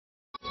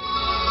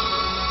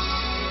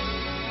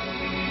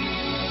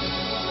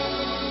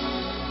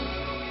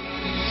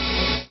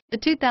The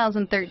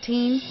 2013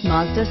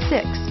 Mazda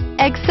 6.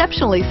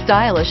 Exceptionally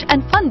stylish and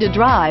fun to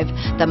drive,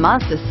 the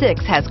Mazda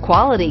 6 has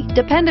quality,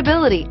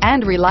 dependability,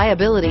 and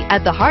reliability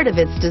at the heart of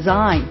its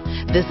design.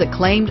 This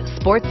acclaimed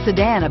sports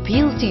sedan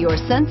appeals to your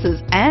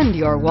senses and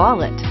your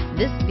wallet.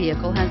 This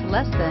vehicle has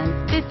less than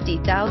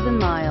 50,000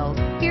 miles.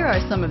 Here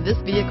are some of this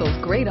vehicle's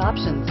great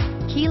options: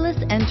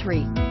 keyless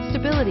entry,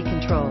 stability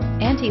control,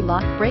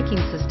 anti-lock braking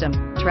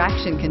system,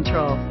 traction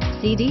control,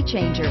 CD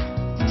changer,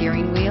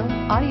 steering wheel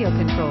audio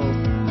controls,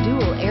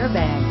 dual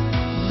airbags,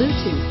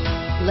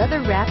 Bluetooth,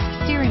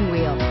 leather-wrapped steering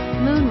wheel,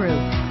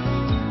 moonroof.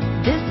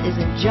 This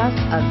isn't just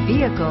a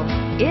vehicle,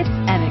 it's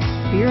an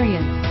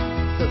experience.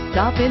 So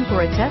stop in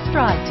for a test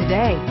drive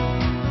today.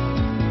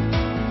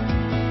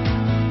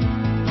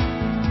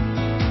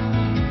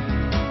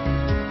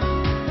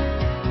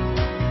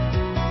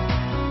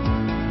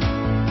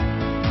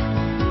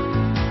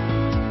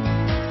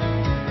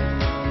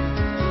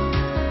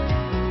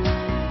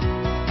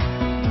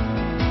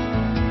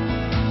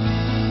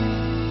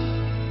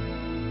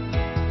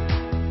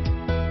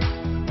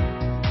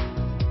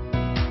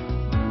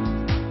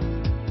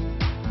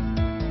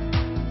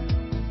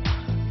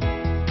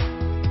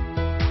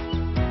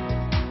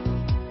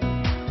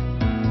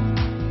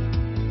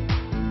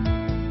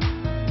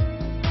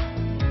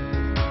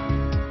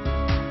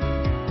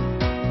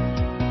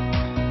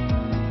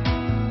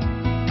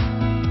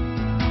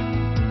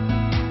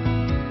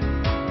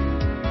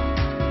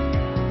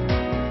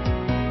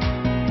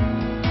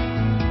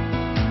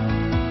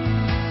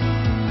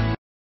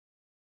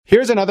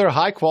 Here's another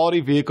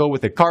high-quality vehicle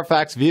with a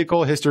Carfax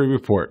Vehicle History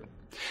Report.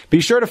 Be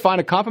sure to find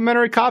a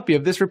complimentary copy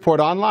of this report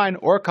online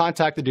or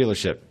contact the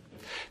dealership.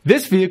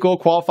 This vehicle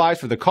qualifies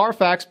for the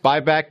Carfax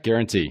Buyback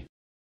Guarantee.